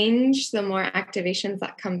change the more activations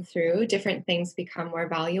that come through. Different things become more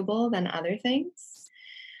valuable than other things.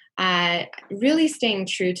 Really staying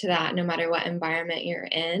true to that no matter what environment you're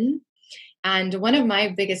in. And one of my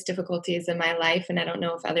biggest difficulties in my life, and I don't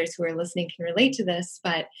know if others who are listening can relate to this,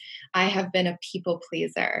 but I have been a people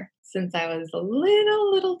pleaser since I was a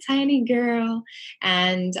little tiny girl.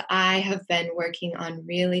 And I have been working on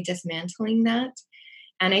really dismantling that.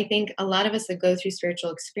 And I think a lot of us that go through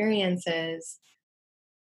spiritual experiences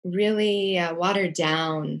really water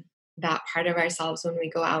down that part of ourselves when we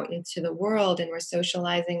go out into the world and we're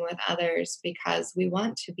socializing with others because we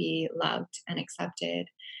want to be loved and accepted.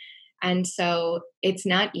 And so it's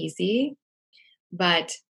not easy,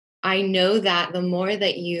 but I know that the more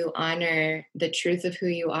that you honor the truth of who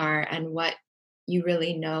you are and what you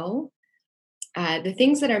really know, the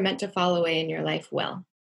things that are meant to fall away in your life will.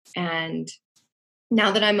 And now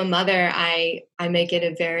that I'm a mother, I make it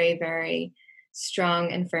a very, very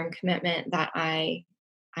strong and firm commitment that I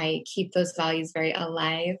keep those values very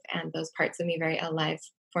alive and those parts of me very alive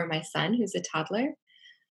for my son, who's a toddler.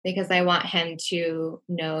 because I want him to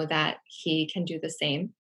know that he can do the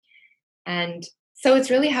same. And so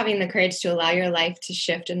it's really having the courage to allow your life to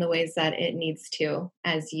shift in the ways that it needs to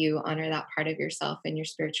as you honor that part of yourself and your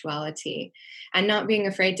spirituality, and not being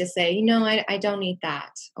afraid to say, I don't need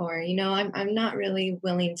that, or, I'm not really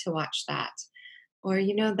willing to watch that, or,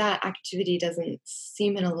 that activity doesn't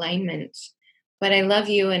seem in alignment, but I love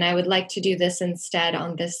you and I would like to do this instead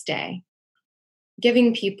on this day.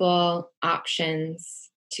 Giving people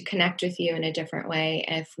options to connect with you in a different way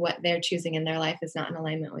if what they're choosing in their life is not in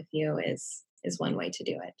alignment with you is one way to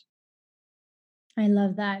do it. I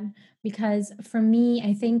love that, because for me,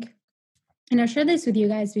 I think, and I've shared this with you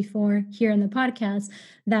guys before here in the podcast,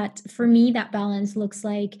 that for me, that balance looks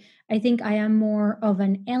like, I think I am more of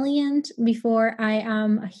an alien before I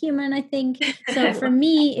am a human, I think. So for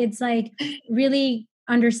me, it's like really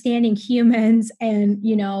understanding humans and,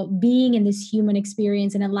 being in this human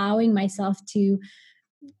experience and allowing myself to,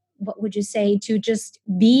 what would you say, to just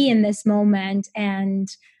be in this moment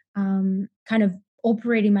and kind of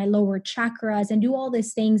operating my lower chakras and do all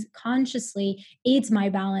these things consciously aids my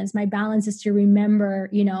balance. My balance is to remember,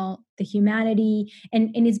 the humanity.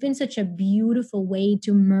 And it's been such a beautiful way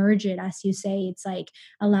to merge it. As you say, it's like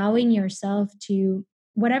allowing yourself to,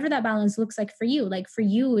 whatever that balance looks like for you. Like for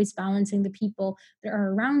you is balancing the people that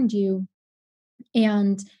are around you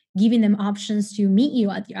and giving them options to meet you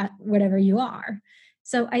at whatever you are.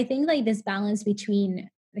 So I think like this balance between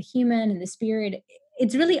the human and the spirit,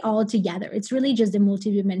 it's really all together. It's really just the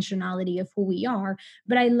multidimensionality of who we are.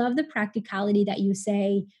 But I love the practicality that you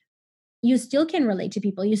say you still can relate to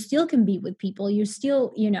people, you still can be with people, you're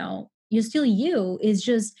still, you're still you. Is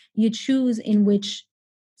just you choose in which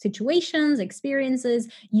situations, experiences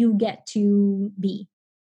you get to be,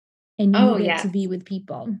 and you Oh, get to yes, be with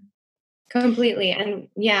people. completely. And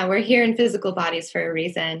yeah, we're here in physical bodies for a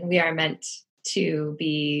reason. We are meant to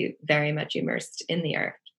be very much immersed in the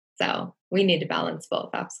earth. So we need to balance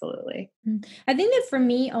both. Absolutely. I think that for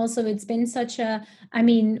me also, it's been such a, I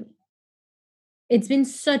mean, it's been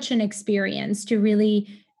such an experience to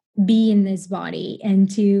really be in this body and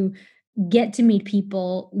to get to meet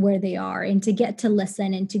people where they are and to get to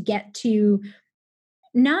listen and to get to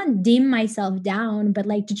not dim myself down, but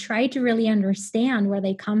like to try to really understand where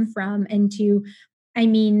they come from and to, I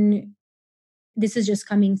mean, this is just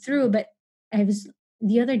coming through, but I was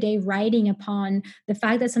the other day writing upon the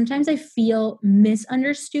fact that sometimes I feel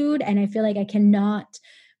misunderstood and I feel like I cannot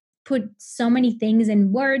put so many things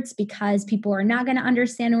in words because people are not going to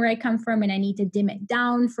understand where I come from, and I need to dim it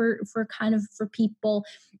down for kind of for people.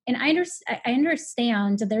 And I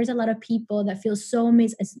understand that there's a lot of people that feel so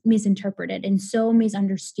misinterpreted and so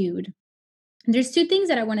misunderstood. There's two things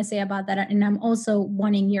that I want to say about that, and I'm also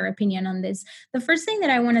wanting your opinion on this. The first thing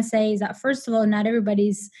that I want to say is that, first of all, not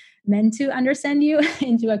everybody's meant to understand you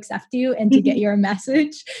and to accept you and to get your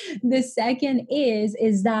message. The second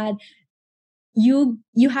is that you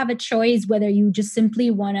have a choice whether you just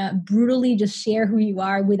simply want to brutally just share who you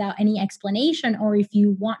are without any explanation, or if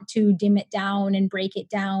you want to dim it down and break it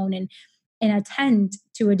down and attend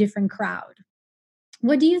to a different crowd.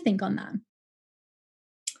 What do you think on that?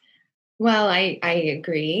 Well, I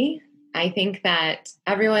agree. I think that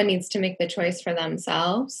everyone needs to make the choice for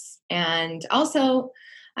themselves. And also,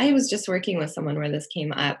 I was just working with someone where this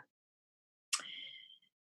came up.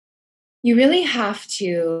 You really have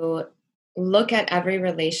to look at every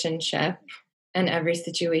relationship and every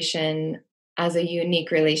situation as a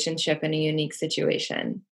unique relationship and a unique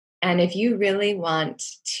situation. And if you really want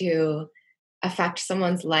to affect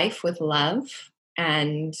someone's life with love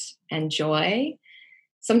and joy,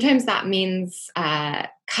 sometimes that means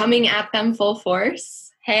coming at them full force.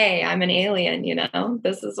 Hey, I'm an alien,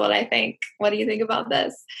 this is what I think. What do you think about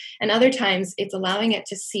this? And other times it's allowing it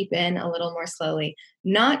to seep in a little more slowly,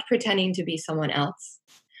 not pretending to be someone else,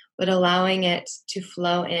 but allowing it to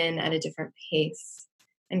flow in at a different pace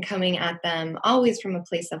and coming at them always from a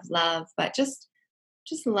place of love, but just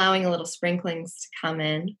allowing a little sprinklings to come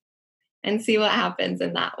in and see what happens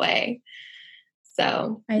in that way.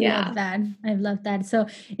 So, I yeah. love that. I love that. So,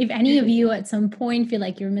 if any of you at some point feel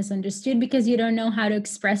like you're misunderstood because you don't know how to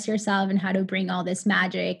express yourself and how to bring all this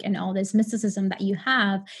magic and all this mysticism that you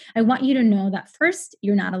have, I want you to know that first,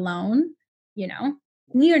 you're not alone.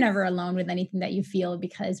 You're never alone with anything that you feel,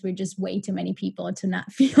 because we're just way too many people to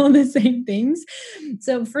not feel the same things.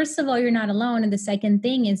 So, first of all, you're not alone. And the second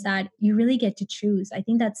thing is that you really get to choose. I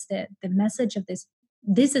think that's the message of this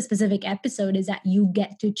specific episode, is that you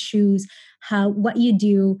get to choose what you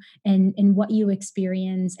do and what you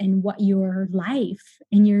experience and what your life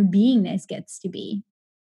and your beingness gets to be.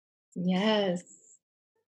 Yes.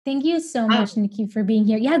 Thank you so Um, much, Nikki, for being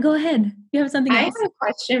here. Yeah, go ahead. You have something I have else? a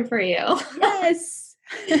question for you. Yes.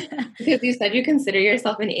 Because you said you consider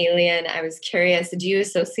yourself an alien. I was curious, do you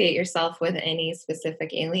associate yourself with any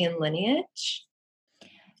specific alien lineage?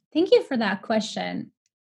 Thank you for that question.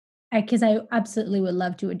 Because I absolutely would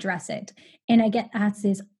love to address it. And I get asked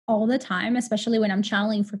this all the time, especially when I'm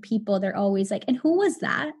channeling for people. They're always like, and who was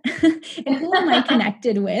that? And who am I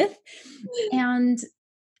connected with? And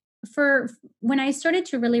for when I started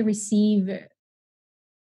to really receive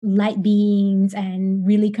light beings and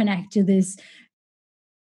really connect to this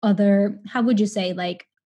other, how would you say, like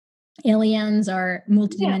aliens or Yeah.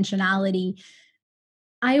 multidimensionality,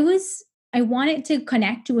 I wanted to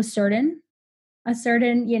connect to a certain,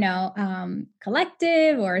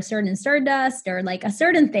 collective or a certain stardust or like a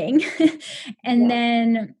certain thing. and Yeah.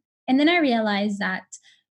 then and then I realized that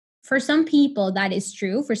for some people that is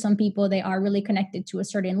true. For some people they are really connected to a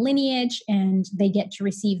certain lineage and they get to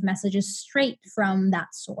receive messages straight from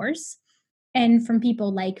that source. And from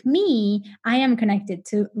people like me, I am connected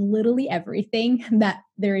to literally everything that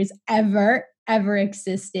there is ever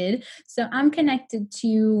existed. So I'm connected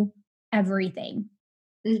to everything.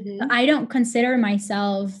 Hmm. I don't consider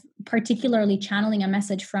myself particularly channeling a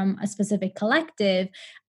message from a specific collective.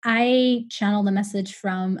 I channel the message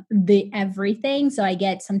from the everything. So I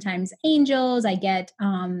get sometimes angels, I get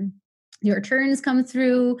the returns come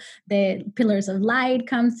through, the pillars of light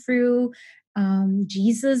come through,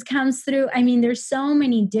 Jesus comes through. I mean, there's so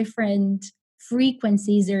many different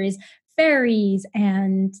frequencies. There is fairies,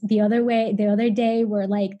 and the other day were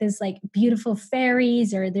like this like beautiful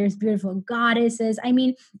fairies, or there's beautiful goddesses. I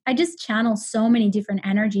mean, I just channel so many different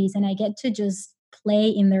energies and I get to just play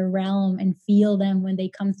in their realm and feel them when they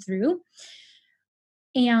come through.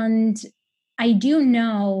 And I do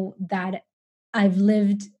know that I've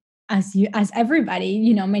lived as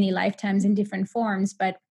everybody, many lifetimes in different forms,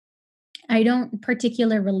 but I don't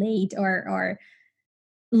particularly relate or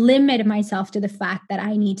limit myself to the fact that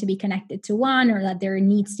I need to be connected to one or that there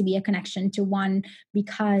needs to be a connection to one,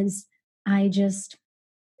 because I just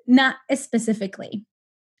not specifically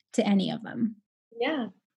to any of them. Yeah.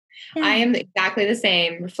 I Yeah. am exactly the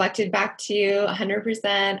same. Reflected back to you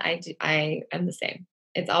 100%. I am the same.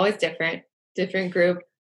 It's always different, different group,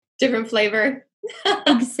 different flavor.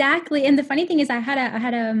 Exactly. And the funny thing is I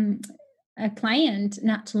had a client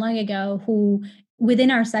not too long ago who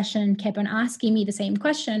within our session kept on asking me the same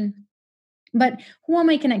question. But who am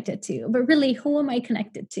I connected to? But really, who am I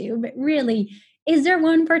connected to? But really, is there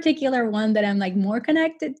one particular one that I'm like more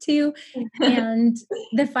connected to? And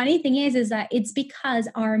the funny thing is that it's because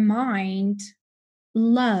our mind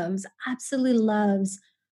absolutely loves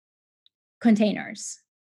containers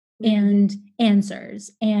Mhm. and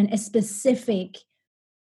answers and a specific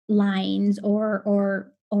lines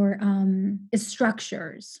or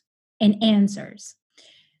structures and answers.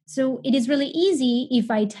 So it is really easy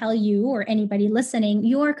if I tell you or anybody listening,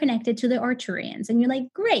 you are connected to the Arcturians. And you're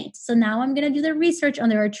like, great. So now I'm going to do the research on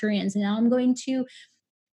the Arcturians. And now I'm going to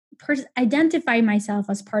identify myself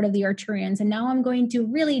as part of the Arcturians. And now I'm going to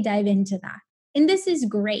really dive into that. And this is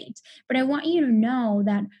great. But I want you to know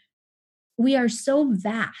that we are so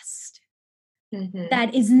vast Mhm.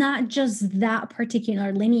 that is not just that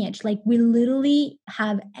particular lineage. Like we literally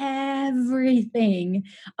have everything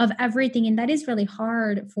of everything. And that is really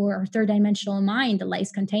hard for our third dimensional mind that likes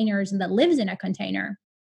containers and that lives in a container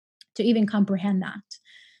to even comprehend that.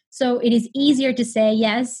 So it is easier to say,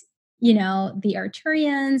 yes, the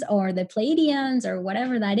Arcturians or the Pleiadians or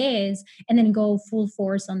whatever that is, and then go full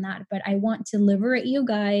force on that. But I want to liberate you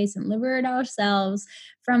guys and liberate ourselves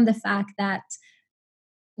from the fact that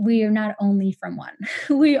we are not only from one,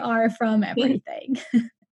 we are from everything.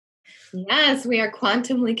 Yes, we are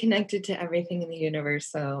quantumly connected to everything in the universe.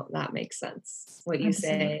 So that makes sense. What you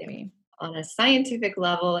say Absolutely. on a scientific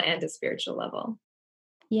level and a spiritual level.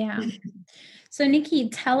 Yeah. So Nikki,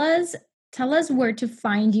 tell us where to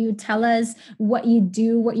find you. Tell us what you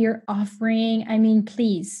do, what you're offering. I mean,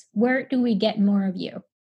 please, where do we get more of you?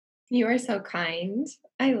 You are so kind.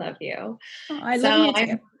 I love you. Oh, I love So you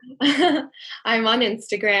too. I'm on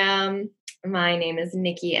Instagram. My name is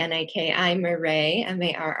Nikki Niki Murray,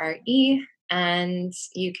 Marre, and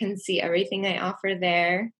you can see everything I offer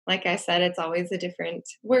there. Like I said, it's always a different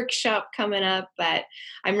workshop coming up, but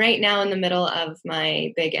I'm right now in the middle of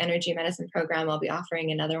my big energy medicine program. I'll be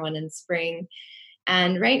offering another one in spring.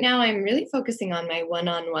 And right now I'm really focusing on my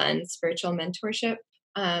one-on-one spiritual mentorship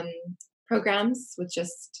um, programs with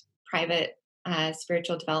just private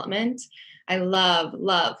spiritual development. I love,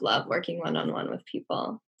 love, love working one on one with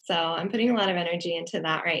people. So I'm putting a lot of energy into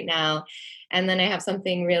that right now. And then I have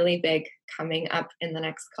something really big coming up in the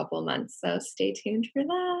next couple months. So stay tuned for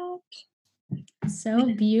that.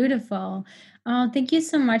 So beautiful. Oh, thank you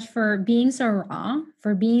so much for being so raw,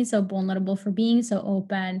 for being so vulnerable, for being so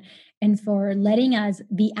open, and for letting us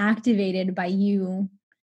be activated by you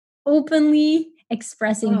openly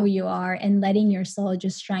expressing who Oh, you are and letting your soul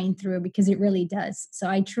just shine through, because it really does. So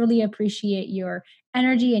I truly appreciate your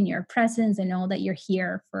energy and your presence and all that you're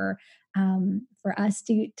here for us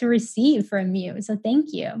to receive from you. So thank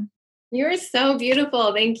you. you're so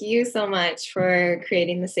beautiful. Thank you so much for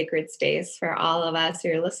creating the sacred space for all of us,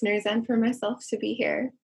 your listeners, and for myself to be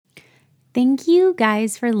here. Thank you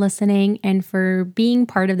guys for listening and for being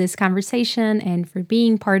part of this conversation and for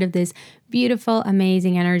being part of this beautiful,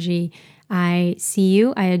 amazing energy. I see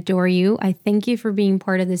you. I adore you. I thank you for being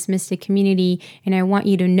part of this mystic community. And I want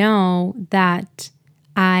you to know that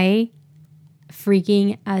I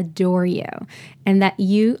freaking adore you and that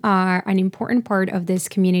you are an important part of this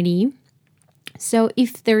community. So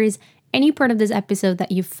if there is any part of this episode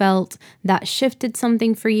that you felt that shifted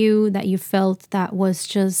something for you, that you felt that was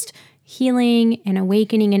just healing and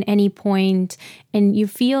awakening at any point, and you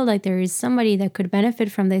feel like there is somebody that could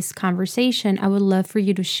benefit from this conversation, I would love for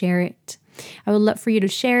you to share it. I would love for you to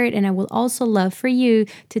share it, and I would also love for you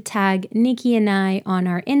to tag Nikki and I on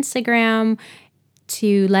our Instagram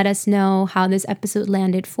to let us know how this episode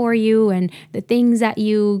landed for you and the things that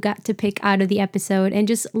you got to pick out of the episode, and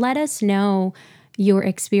just let us know your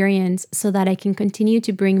experience so that I can continue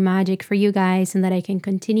to bring magic for you guys and that I can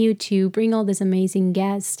continue to bring all this amazing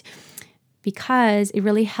guests, because it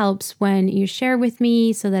really helps when you share with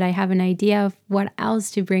me so that I have an idea of what else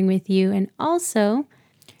to bring with you. And also,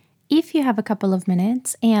 if you have a couple of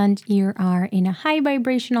minutes and you are in a high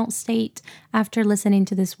vibrational state after listening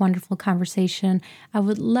to this wonderful conversation, I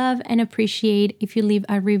would love and appreciate if you leave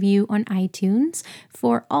a review on iTunes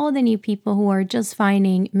for all the new people who are just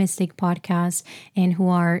finding Mystic Podcast and who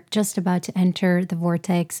are just about to enter the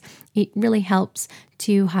vortex. It really helps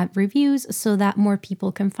to have reviews so that more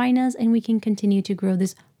people can find us and we can continue to grow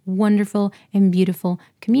this wonderful and beautiful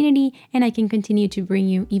community, and I can continue to bring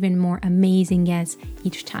you even more amazing guests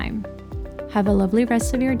each time. Have a lovely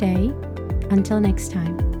rest of your day. Until next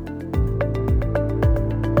time.